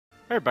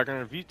Alright, back on the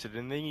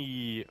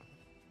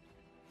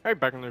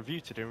review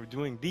today. We're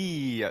doing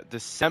the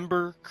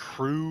December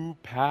Crew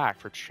Pack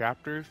for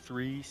Chapter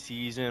 3,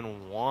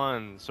 Season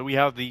 1. So we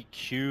have the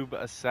Cube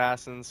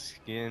Assassin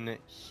skin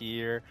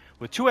here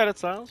with two edit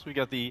styles. We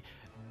got the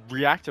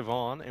Reactive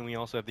On, and we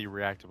also have the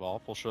Reactive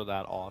Off. We'll show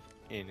that off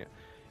in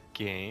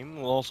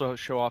game. We'll also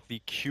show off the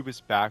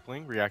Cubist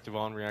backbling, Reactive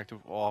On, Reactive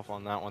Off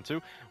on that one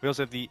too. We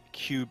also have the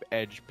Cube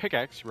Edge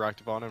Pickaxe,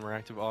 Reactive On and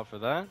Reactive Off for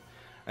that.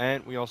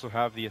 And we also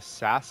have the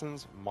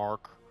Assassin's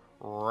Mark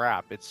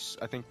Wrap. It's,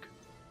 I think,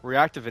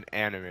 reactive and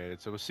animated,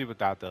 so we'll see what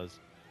that does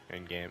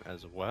in game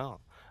as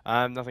well.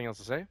 Nothing else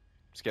to say.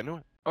 Let's get into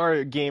it.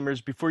 Alright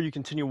gamers, before you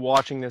continue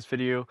watching this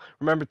video,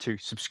 remember to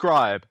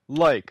subscribe,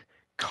 like,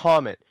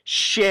 comment,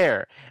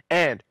 share,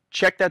 and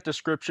check that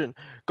description.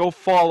 Go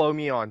follow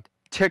me on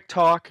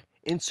TikTok,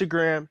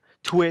 Instagram,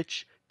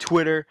 Twitch,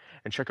 Twitter,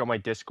 and check out my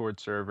Discord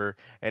server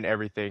and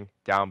everything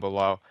down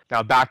below.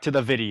 Now back to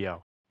the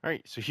video.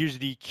 Alright, so here's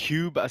the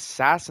Cube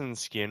Assassin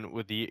skin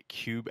with the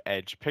Cube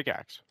Edge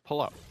Pickaxe.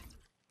 Pull up.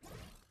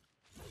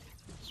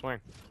 Swing.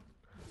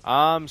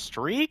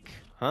 Streak?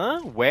 Huh?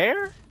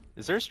 Where?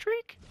 Is there a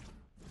streak?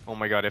 Oh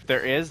my god, if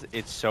there is,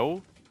 it's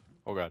so...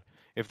 Oh god.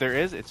 If there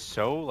is, it's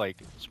so, like,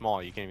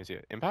 small, you can't even see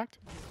it. Impact?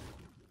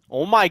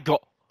 Oh my god.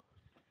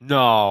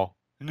 No.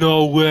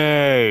 No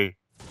way.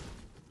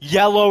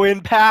 Yellow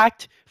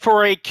impact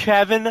for a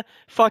Kevin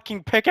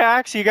fucking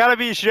pickaxe? You gotta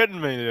be shitting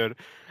me, dude.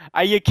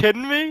 Are you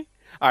kidding me?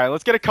 Alright,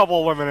 let's get a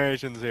couple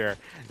eliminations here.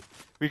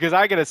 Because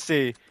I gotta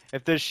see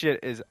if this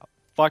shit is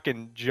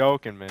fucking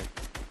joking me.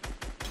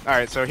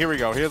 Alright, so here we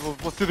go.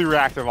 Let's do the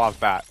reactive off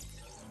bat.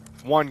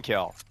 One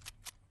kill.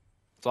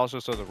 It's also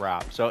so the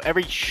wrap. So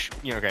every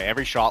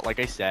every shot, like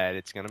I said,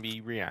 it's gonna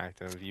be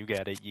reactive. You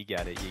get it, you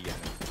get it, you get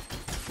it.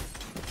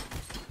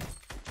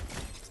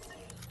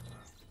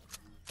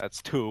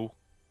 That's two.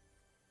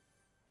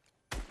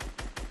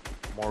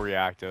 More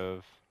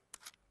reactive.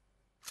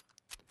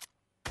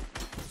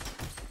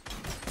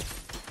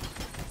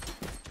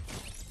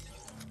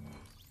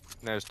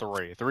 There's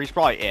three. Three's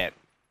probably it.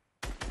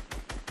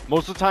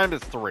 Most of the time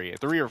it's three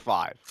or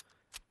five.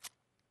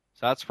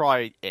 So that's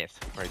probably it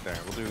right there.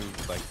 We'll do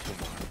like two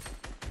more.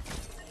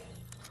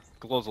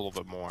 Glows a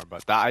little bit more,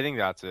 but I think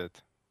that's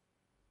it.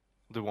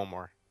 We'll do one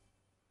more.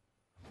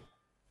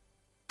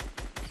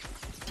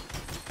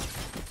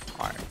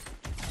 Alright.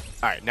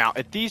 Alright, now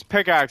if these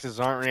pickaxes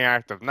aren't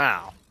reactive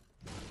now.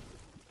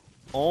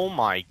 Oh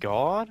my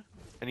god.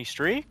 Any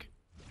streak?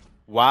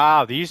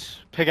 Wow, these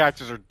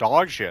pickaxes are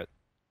dog shit.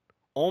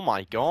 Oh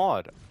my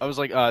god. I was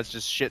like, it's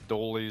just shit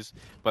dollies.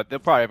 But they'll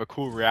probably have a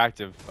cool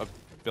reactive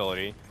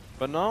ability.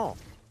 But no.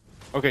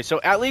 Okay, so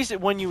at least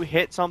when you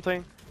hit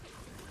something,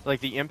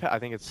 like the impact, I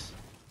think it's...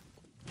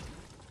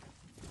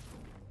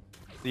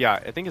 Yeah,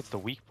 I think it's the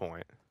weak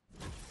point.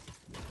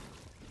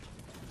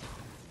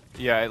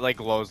 Yeah, it like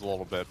glows a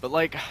little bit. But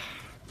like,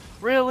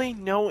 really?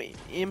 No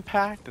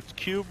impact that's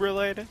cube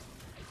related?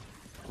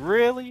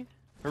 Really?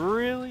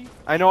 Really?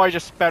 I know I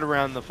just sped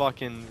around the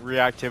fucking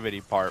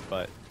reactivity part,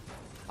 but...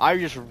 I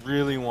just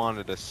really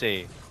wanted to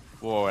see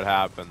what would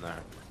happen there.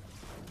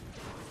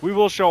 We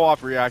will show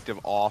off reactive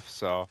off,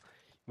 so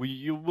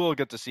you will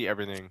get to see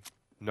everything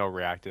no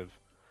reactive.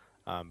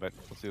 But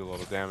let's do a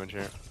little damage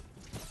here.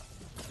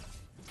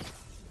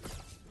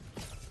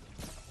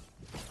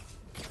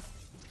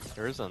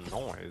 There is a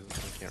noise.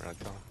 I can't really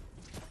tell.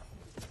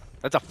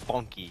 That's a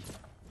funky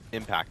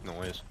impact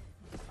noise.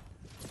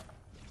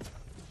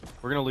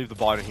 We're gonna leave the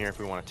bot in here if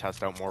we want to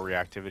test out more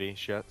reactivity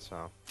shit. So,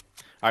 all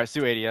right, let's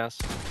do ADS.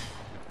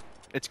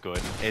 It's good.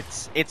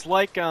 It's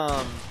like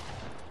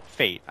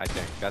Fate, I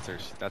think.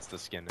 That's the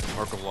skin.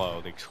 Or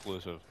Glow, the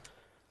exclusive.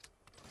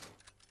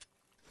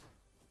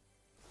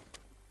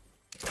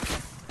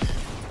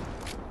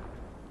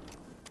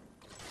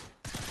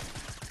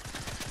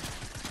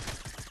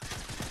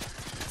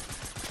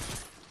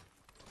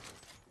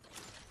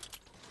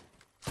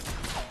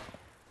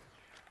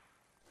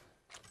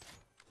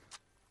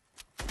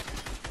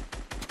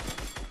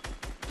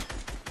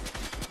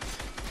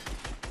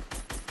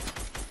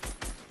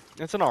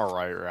 It's an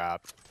alright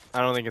wrap.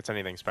 I don't think it's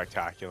anything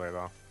spectacular,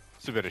 though.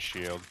 It's a bit of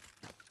shield.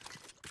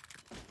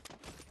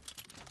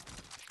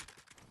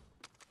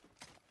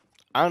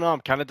 I don't know,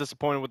 I'm kind of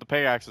disappointed with the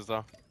pickaxes,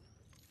 though.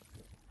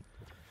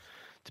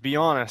 To be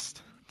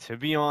honest,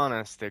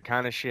 they're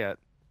kind of shit.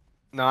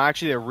 No,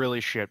 actually, they're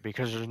really shit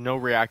because there's no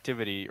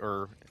reactivity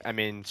or, I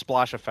mean,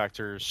 splash effect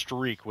or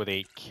streak with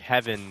a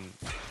Kevin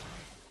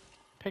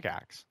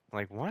pickaxe.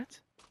 Like, what?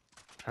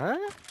 Huh?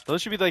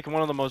 Those should be, like,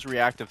 one of the most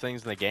reactive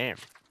things in the game.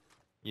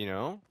 You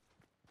know?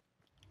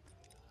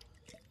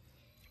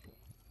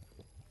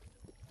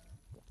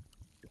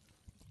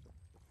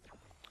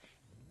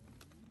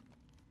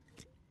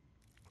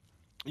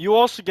 You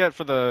also get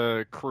for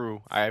the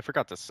crew, I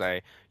forgot to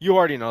say, you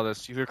already know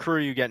this, the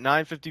crew you get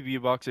 950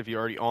 V-Bucks if you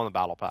already own the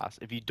Battle Pass.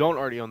 If you don't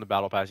already own the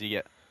Battle Pass, you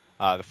get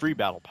the free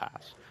Battle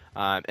Pass.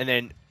 And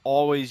then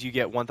always you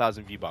get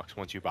 1,000 V-Bucks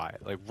once you buy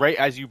it. Like right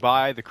as you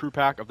buy the crew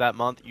pack of that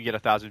month, you get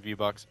 1,000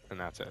 V-Bucks and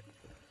that's it.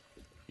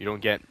 You don't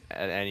get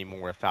any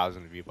more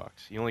 1,000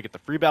 V-Bucks. You only get the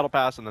free battle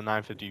pass and the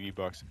 950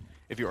 V-Bucks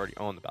if you already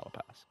own the battle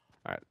pass.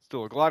 All right,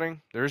 still a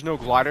gliding. There is no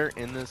glider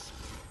in this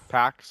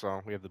pack,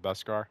 so we have the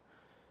best car.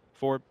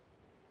 Forward,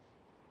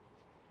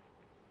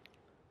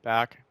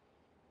 back,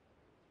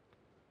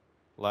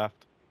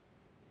 left,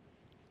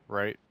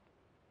 right.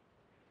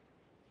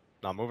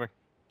 Not moving.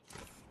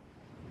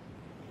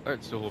 All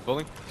right, still a little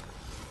building.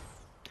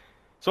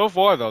 So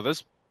far, though,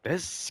 this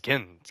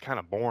skin is kind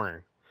of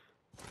boring.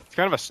 It's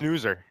kind of a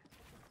snoozer.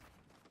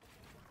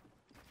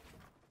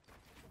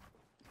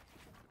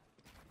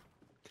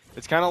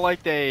 It's kind of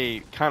like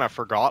they kind of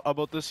forgot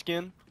about this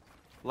skin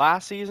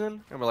last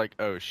season, and we're like,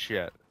 oh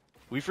shit,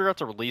 we forgot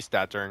to release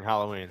that during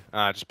Halloween.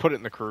 Just put it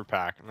in the crew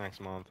pack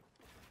next month.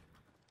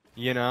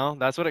 You know,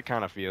 that's what it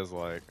kind of feels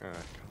like. Come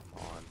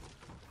on.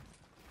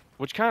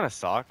 Which kind of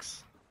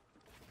sucks.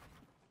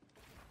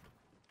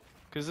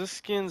 Because this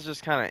skin's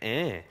just kind of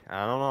eh.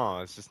 I don't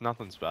know. It's just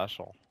nothing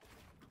special.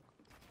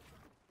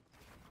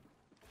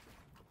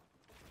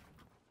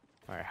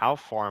 Alright, how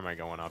far am I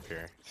going up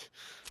here?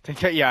 I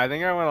think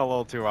I went a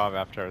little too off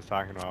after I was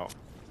talking about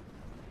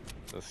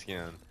the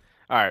skin.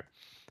 Alright,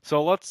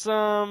 so let's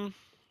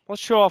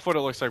show off what it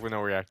looks like with no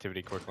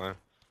reactivity quickly.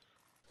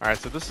 Alright,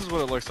 so this is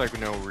what it looks like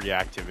with no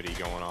reactivity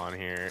going on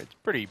here. It's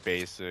pretty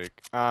basic.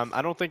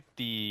 I don't think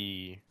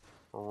the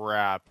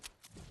wrap...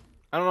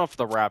 I don't know if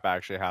the wrap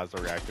actually has the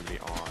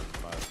reactivity on,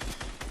 but...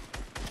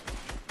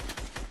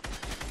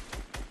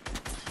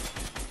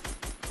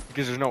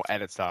 Because there's no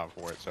edit style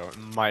for it, so it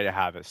might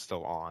have it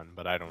still on,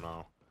 but I don't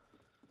know.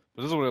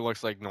 But this is what it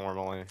looks like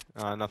normally.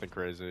 Nothing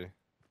crazy.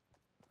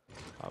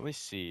 Let me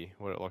see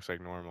what it looks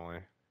like normally.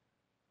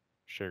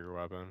 Shaker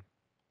weapon.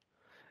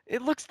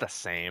 It looks the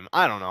same.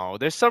 I don't know.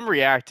 There's some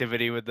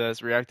reactivity with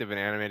this. Reactive and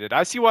animated.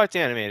 I see why it's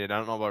animated. I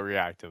don't know about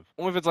reactive.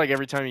 Only if it's like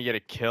every time you get a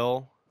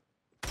kill,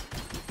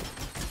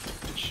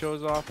 it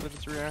shows off that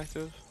it's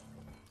reactive.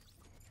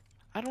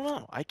 I don't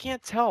know. I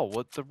can't tell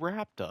what the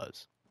wrap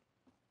does.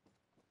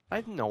 I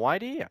have no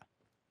idea.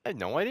 Here,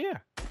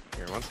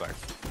 one sec.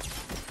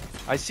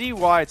 I see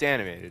why it's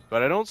animated,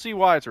 but I don't see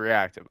why it's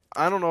reactive.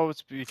 I don't know if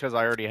it's because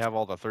I already have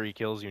all the 3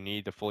 kills you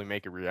need to fully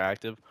make it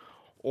reactive,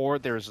 or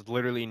there's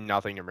literally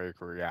nothing to make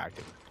it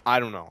reactive. I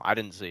don't know. I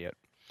didn't see it.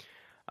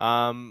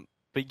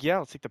 But yeah,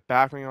 let's take the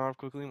backbling off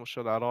quickly, and we'll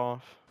show that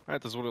off.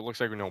 Alright, this is what it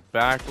looks like with no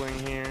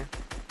backbling here.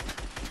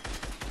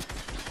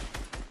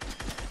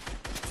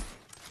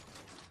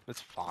 It's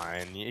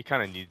fine. It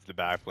kind of needs the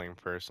backbling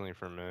personally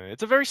for me.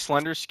 It's a very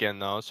slender skin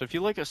though, so if you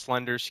like a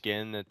slender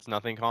skin that's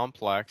nothing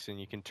complex and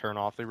you can turn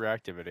off the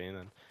reactivity,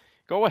 then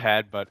go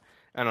ahead. But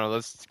I don't know,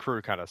 this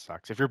crew kind of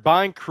sucks. If you're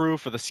buying crew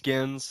for the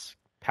skins,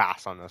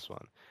 pass on this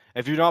one.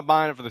 If you're not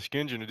buying it for the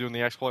skins and you're doing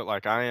the exploit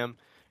like I am,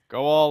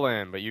 go all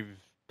in. But you've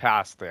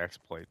passed the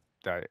exploit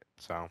diet,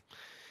 so.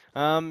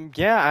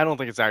 Yeah, I don't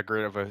think it's that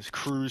great of a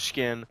crew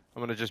skin.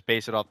 I'm gonna just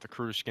base it off the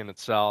crew skin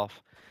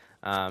itself.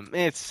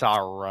 It's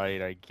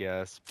alright, I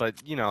guess.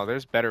 But, you know,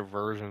 there's better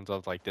versions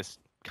of, like, this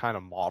kind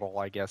of model,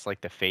 I guess.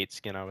 Like the Fate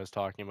skin I was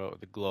talking about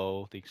with the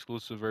glow, the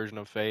exclusive version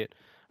of Fate.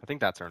 I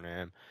think that's her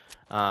name.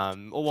 A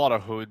lot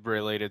of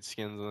hood-related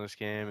skins in this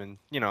game. And,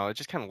 you know, it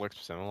just kind of looks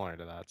similar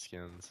to that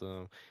skin.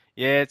 So,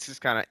 yeah, it's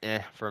just kind of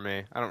eh for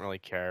me. I don't really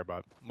care,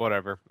 but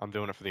whatever. I'm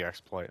doing it for the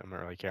exploit. I'm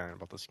not really caring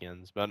about the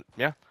skins. But,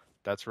 yeah,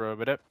 that's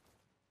about it.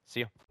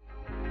 See ya.